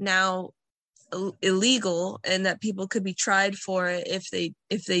is now illegal, and that people could be tried for it if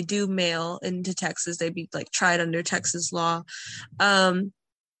they do mail into Texas. They'd be tried under Texas law.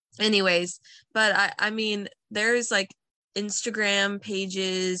 Anyways, but I mean, there's Instagram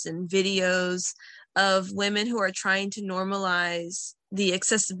pages and videos of women who are trying to normalize the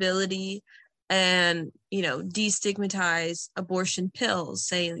accessibility and destigmatize abortion pills,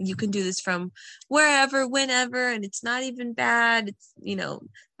 saying you can do this from wherever, whenever, and it's not even bad. It's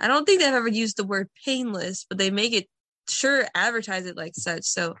I don't think they've ever used the word painless, but they make it advertise it like such.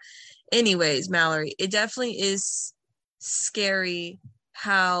 So anyways, Mallory, it definitely is scary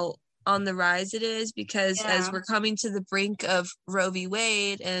how on the rise it is, because as we're coming to the brink of Roe v.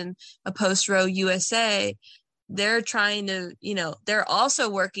 Wade and a post-Roe USA, they're trying to, they're also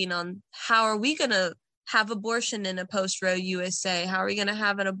working on how are we going to have abortion in a post-Roe USA? How are we going to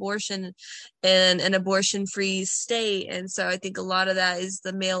have an abortion in an abortion-free state? And so I think a lot of that is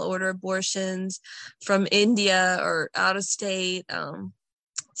the mail order abortions from India or out of state.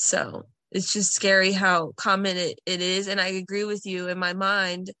 So it's just scary how common it is. And I agree with you. In my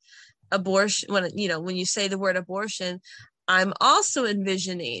mind, abortion, when you say the word abortion, I'm also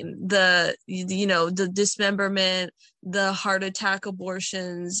envisioning the dismemberment, the heart attack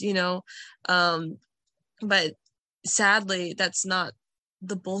abortions, but sadly, that's not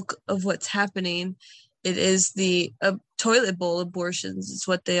the bulk of what's happening. It is the toilet bowl abortions is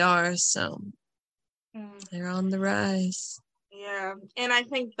what they are. So they're on the rise. Yeah. And I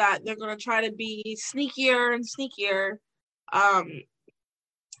think that they're going to try to be sneakier and sneakier.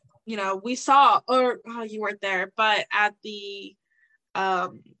 We saw, you weren't there, but at the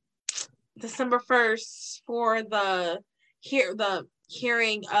December 1st for the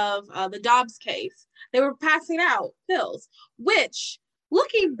hearing of the Dobbs case. They were passing out pills, which,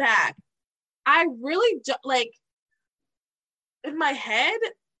 looking back, I really like, in my head,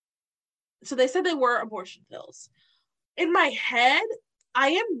 so they said they were abortion pills. In my head, I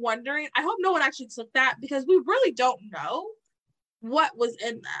am wondering, I hope no one actually took that, because we really don't know what was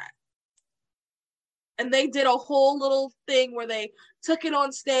in that. And they did a whole little thing where they took it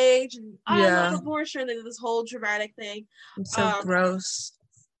on stage and I love abortion, and this whole dramatic thing. It's so gross.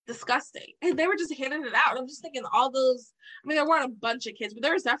 Disgusting. And they were just handing it out. I'm just thinking all those, I mean, there weren't a bunch of kids, but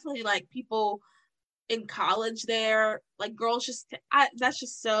there was definitely like people in college there, like girls that's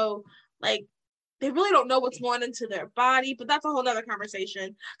just so, like, they really don't know what's going into their body, but that's a whole nother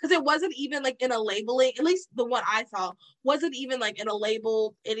conversation. Because it wasn't even like in a labeling, at least the one I saw, wasn't even like in a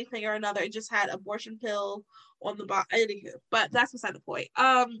label, anything or another. It just had abortion pill on the bottom. Anywho, but that's beside the point.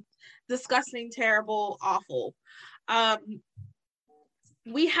 Disgusting, terrible, awful.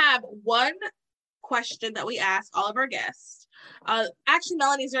 We have one question that we ask all of our guests. Actually,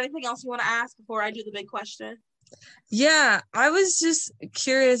 Melanie, is there anything else you want to ask before I do the big question? Yeah, I was just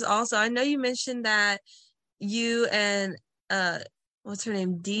curious also. I know you mentioned that you and what's her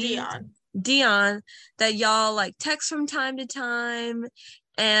name? Dion, that y'all like text from time to time.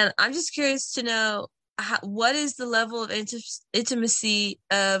 And I'm just curious to know, what is the level of intimacy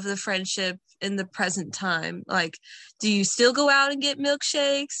of the friendship in the present time? Like, do you still go out and get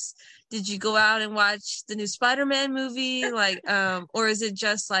milkshakes? Did you go out and watch the new Spider-Man movie? Like, or is it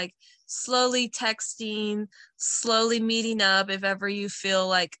just like slowly texting, slowly meeting up if ever you feel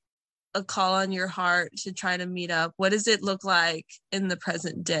like a call on your heart to try to meet up? What does it look like in the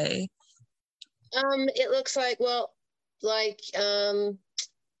present day? It looks like, well, like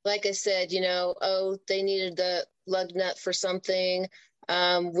I said, they needed the lug nut for something.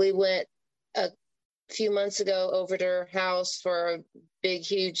 We went a few months ago over to her house for a big,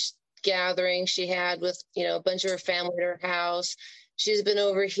 huge gathering she had with, a bunch of her family at her house. She's been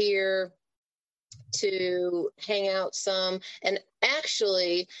over here to hang out some. And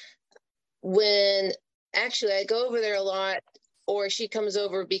actually, I go over there a lot, or she comes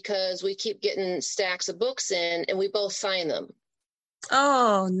over because we keep getting stacks of books in and we both sign them.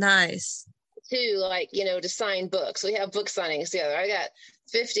 Oh, nice. Too, like, to sign books. We have book signings together. I got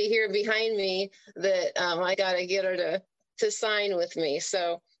 50 here behind me that I got to get her to sign with me.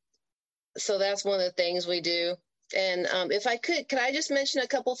 So that's one of the things we do. And if I could I just mention a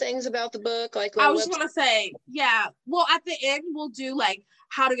couple things about the book? Like, I was just going to say, yeah. Well, at the end, we'll do like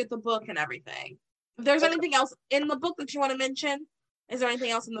how to get the book and everything. If there's anything else in the book that you want to mention, is there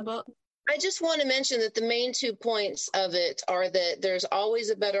anything else in the book? I just want to mention that the main 2 points of it are that there's always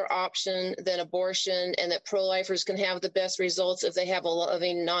a better option than abortion, and that pro-lifers can have the best results if they have a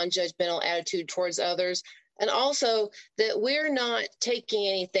loving, non-judgmental attitude towards others. And also that we're not taking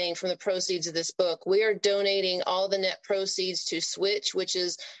anything from the proceeds of this book. We are donating all the net proceeds to Switch, which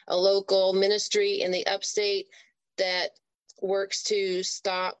is a local ministry in the upstate that works to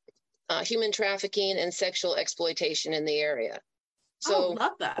stop human trafficking and sexual exploitation in the area. So,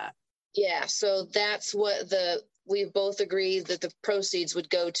 love that. Yeah, so that's what we've both agreed that the proceeds would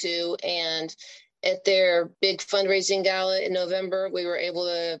go to. And at their big fundraising gala in November, we were able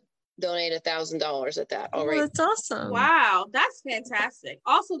to donate $1,000 at that already. Oh, that's awesome. Wow, that's fantastic.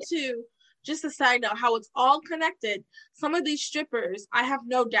 Also, too, just a side note, how it's all connected. Some of these strippers, I have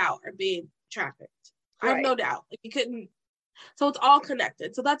no doubt, are being trafficked. Right. I have no doubt. Like, you couldn't. So it's all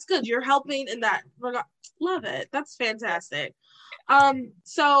connected. So that's good. You're helping in that regard. Love it. That's fantastic.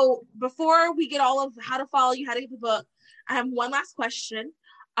 So before we get all of how to follow you, how to get the book, I have one last question.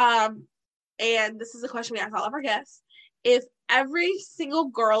 And this is a question we ask all of our guests. If every single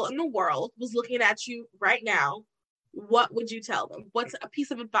girl in the world was looking at you right now, what would you tell them? What's a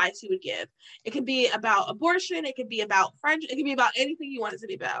piece of advice you would give? It could be about abortion. It could be about friendship. It could be about anything you want it to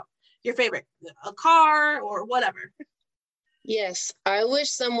be about. Your favorite, a car or whatever. Yes. I wish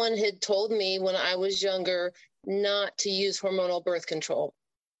someone had told me when I was younger not to use hormonal birth control,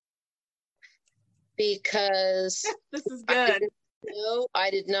 because this is good. I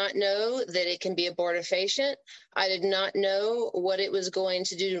did not know that it can be abortifacient. I did not know what it was going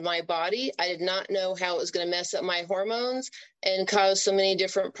to do to my body. I did not know how it was going to mess up my hormones and cause so many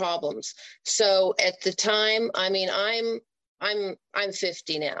different problems. So at the time, I mean, I'm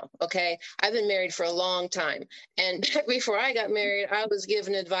 50 now. Okay. I've been married for a long time. And before I got married, I was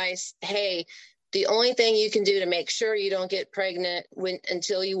given advice. Hey, the only thing you can do to make sure you don't get pregnant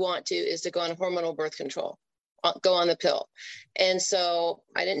until you want to is to go on hormonal birth control. go on the pill. And so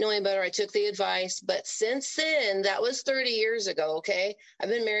I didn't know any better. I took the advice. But since then, that was 30 years ago, okay? I've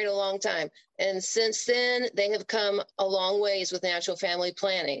been married a long time. And since then, they have come a long ways with natural family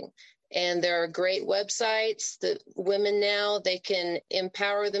planning. And there are great websites that women now, they can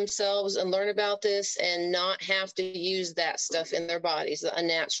empower themselves and learn about this and not have to use that stuff in their bodies, the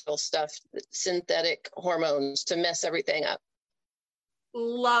unnatural stuff, synthetic hormones to mess everything up.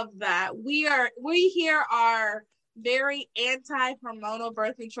 Love that. We here are very anti-hormonal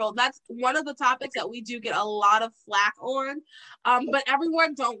birth control. That's one of the topics that we do get a lot of flack on. But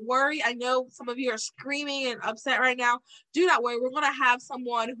everyone, don't worry. I know some of you are screaming and upset right now. Do not worry. We're going to have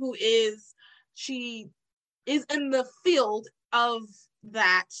someone who is in the field of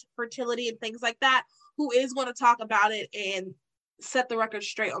that fertility and things like that, who is going to talk about it and set the record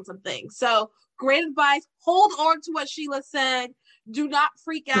straight on some things. So great advice. Hold on to what Sheila said. Do not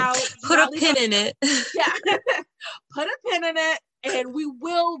freak out. Put a pin in it. Yeah. Put a pin in it. And we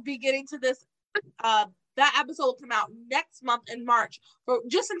will be getting to this. That episode will come out next month in March, for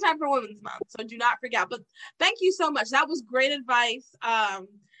just in time for Women's Month. So do not freak out. But thank you so much. That was great advice. And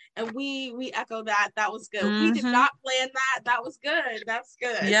we echo that. That was good. We did not plan that. That was good. That's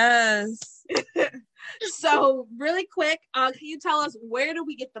good. Yes. So really quick, can you tell us where do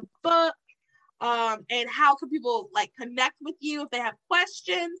we get the book? And how can people connect with you if they have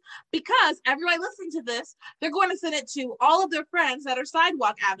questions? Because everybody listening to this, they're going to send it to all of their friends that are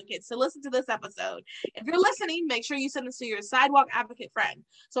sidewalk advocates to listen to this episode. If you're listening, make sure you send this to your sidewalk advocate friend.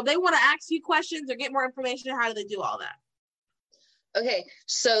 So if they want to ask you questions or get more information, how do they do all that? Okay,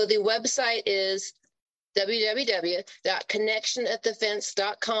 so the website is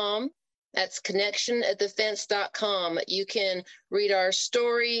www.connectionatthefence.com. That's connectionatthefence.com. You can read our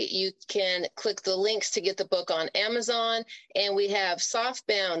story. You can click the links to get the book on Amazon. And we have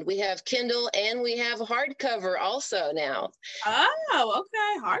softbound, we have Kindle, and we have hardcover also now. Oh,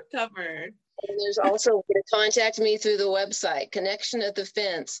 okay. Hardcover. And there's also, you can contact me through the website, Connection at the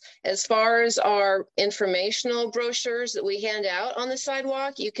Fence. As far as our informational brochures that we hand out on the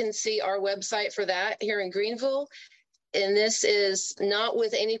sidewalk, you can see our website for that here in Greenville. And this is not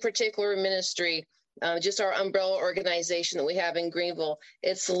with any particular ministry, just our umbrella organization that we have in Greenville.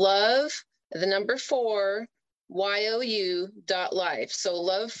 It's love4you.life. So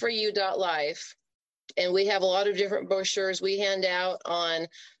loveforyou.life. And we have a lot of different brochures we hand out on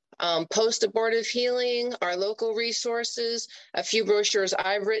post-abortive healing, our local resources, a few brochures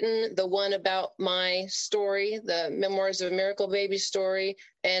I've written, the one about my story, the Memoirs of a Miracle Baby story,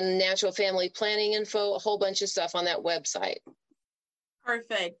 and natural family planning info, a whole bunch of stuff on that website.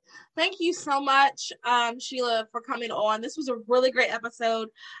 Perfect. Thank you so much, Sheila, for coming on. This was a really great episode.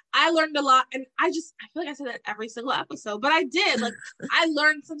 I learned a lot, and I feel like I said that every single episode, but I did. I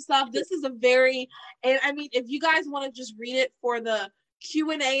learned some stuff. This is and I mean, if you guys want to just read it for the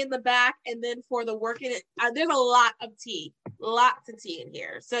Q&A in the back, and then for the work in it, there's a lot of tea, lots of tea in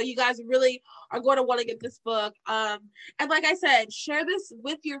here. So you guys really are going to want to get this book. And like I said, share this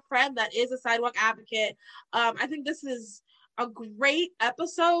with your friend that is a sidewalk advocate. I think this is a great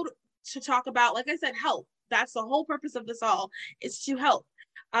episode to talk about, like I said, help. That's the whole purpose of this all, is to help.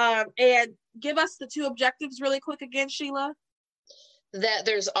 And give us the 2 objectives really quick again, Sheila. That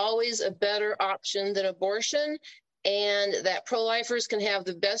there's always a better option than abortion, and that pro-lifers can have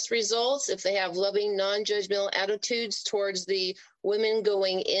the best results if they have loving, non-judgmental attitudes towards the women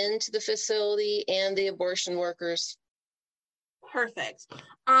going into the facility and the abortion workers. Perfect.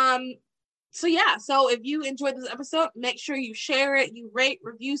 So if you enjoyed this episode, make sure you share it, you rate,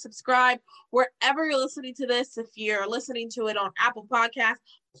 review, subscribe, wherever you're listening to this. If you're listening to it on Apple Podcasts,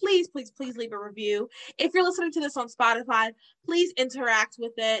 please leave a review. If you're listening to this on Spotify, please interact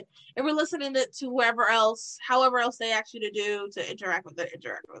with it. If we're listening to however else they ask you to do to interact with it.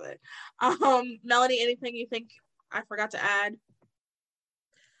 Melanie, anything you think I forgot to add?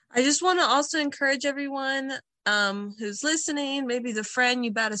 I just want to also encourage everyone who's listening, maybe the friend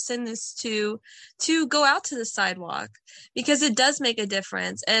you about to send this to go out to the sidewalk, because it does make a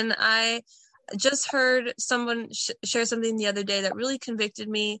difference. And I just heard someone share something the other day that really convicted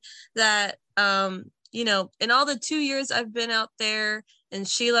me, that in all the 2 years I've been out there, and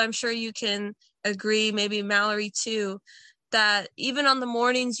Sheila, I'm sure you can agree, maybe Mallory too, that even on the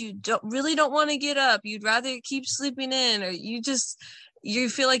mornings you don't want to get up, you'd rather keep sleeping in, or you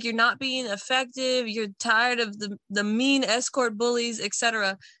feel like you're not being effective, you're tired of the mean escort bullies,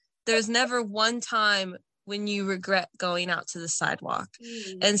 etc. There's never one time when you regret going out to the sidewalk.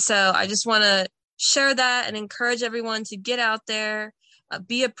 And so I just want to share that and encourage everyone to get out there,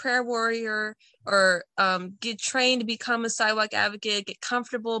 be a prayer warrior, or get trained to become a sidewalk advocate, get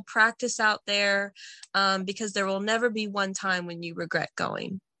comfortable, practice out there, because there will never be one time when you regret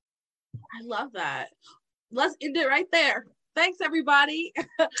going. I love that. Let's end it right there. Thanks, everybody.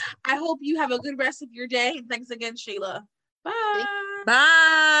 I hope you have a good rest of your day. And thanks again, Sheila. Bye.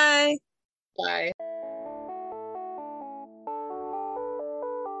 Bye. Bye.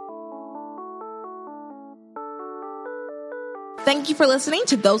 Thank you for listening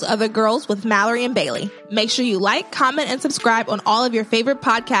to Those Other Girls with Mallory and Bailey. Make sure you like, comment, and subscribe on all of your favorite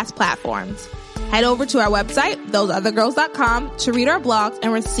podcast platforms. Head over to our website, thoseothergirls.com, to read our blogs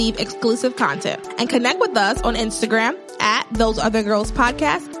and receive exclusive content. And connect with us on Instagram at Those Other Girls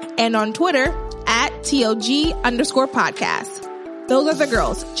Podcast and on Twitter at TOG_podcast. Those Other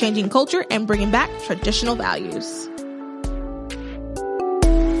Girls, changing culture and bringing back traditional values.